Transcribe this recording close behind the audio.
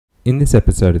In this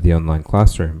episode of the Online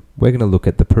Classroom, we're going to look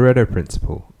at the Pareto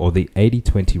principle, or the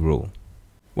 80-20 rule.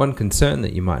 One concern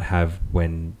that you might have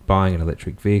when buying an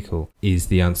electric vehicle is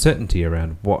the uncertainty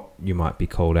around what you might be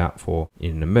called out for in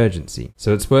an emergency.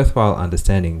 So it's worthwhile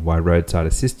understanding why roadside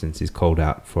assistance is called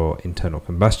out for internal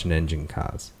combustion engine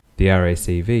cars. The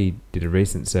RACV did a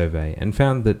recent survey and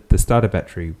found that the starter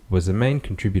battery was a main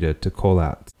contributor to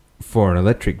call-outs. For an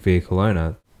electric vehicle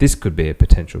owner, this could be a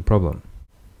potential problem.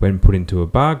 When put into a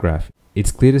bar graph,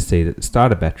 it's clear to see that the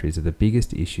starter batteries are the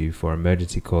biggest issue for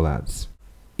emergency call-outs.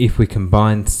 If we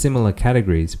combine similar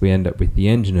categories, we end up with the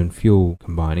engine and fuel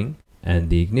combining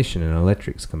and the ignition and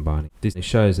electrics combining. This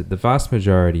shows that the vast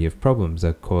majority of problems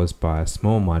are caused by a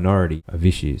small minority of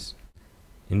issues.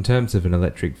 In terms of an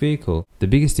electric vehicle, the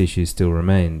biggest issue still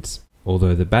remains,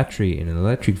 although the battery in an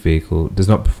electric vehicle does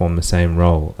not perform the same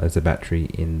role as a battery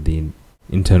in the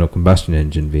internal combustion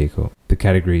engine vehicle. The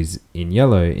categories in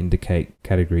yellow indicate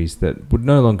categories that would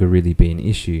no longer really be an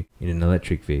issue in an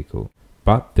electric vehicle,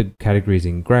 but the categories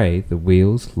in grey, the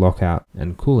wheels, lockout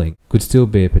and cooling, could still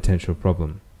be a potential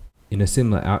problem. In a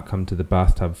similar outcome to the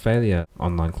bathtub failure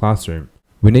online classroom,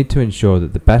 we need to ensure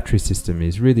that the battery system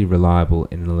is really reliable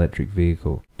in an electric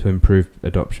vehicle to improve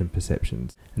adoption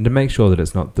perceptions and to make sure that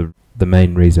it's not the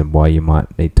main reason why you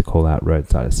might need to call out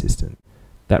roadside assistance.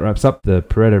 That wraps up the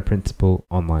Pareto Principle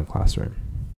online classroom.